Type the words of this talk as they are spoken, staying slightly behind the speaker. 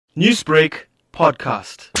Newsbreak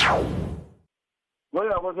Podcast. Well,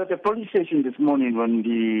 I was at the police station this morning when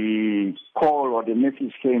the call or the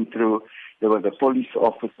message came through. There was a police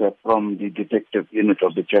officer from the detective unit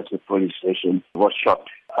of the Chatsworth police station was shot.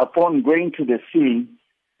 Upon going to the scene,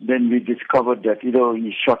 then we discovered that,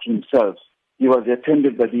 he shot himself. He was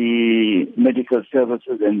attended by the medical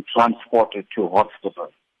services and transported to hospital.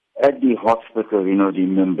 At the hospital, the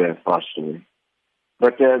member passed away.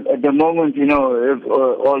 But at the moment,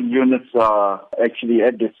 all units are actually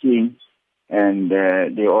at the scene and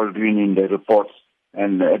they're all doing in the reports.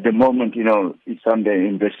 And at the moment, it's under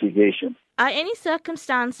investigation. Are any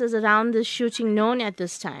circumstances around this shooting known at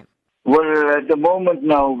this time? Well, at the moment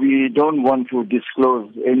now, we don't want to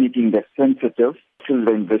disclose anything that's sensitive till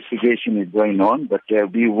the investigation is going on, but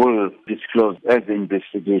we will disclose as the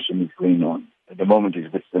investigation is going on. At the moment, it's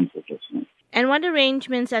a bit sensitive. And what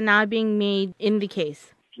arrangements are now being made in the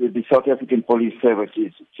case? The South African Police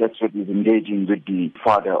Services, Chatsworth, is engaging with the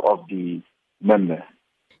father of the member.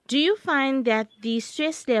 Do you find that the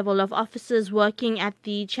stress level of officers working at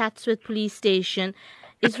the Chatsworth police station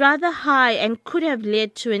is rather high and could have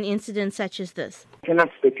led to an incident such as this? I cannot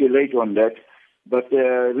speculate on that, but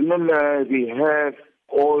remember we have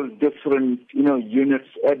all different units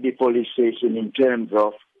at the police station in terms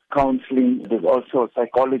of counselling. There's also a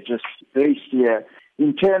psychologist based here.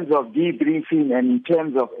 In terms of debriefing and in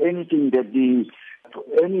terms of anything that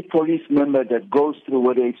any police member that goes through,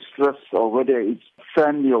 whether it's stress or whether it's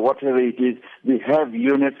family or whatever it is, we have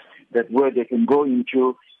units where they can go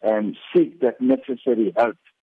into and seek that necessary help.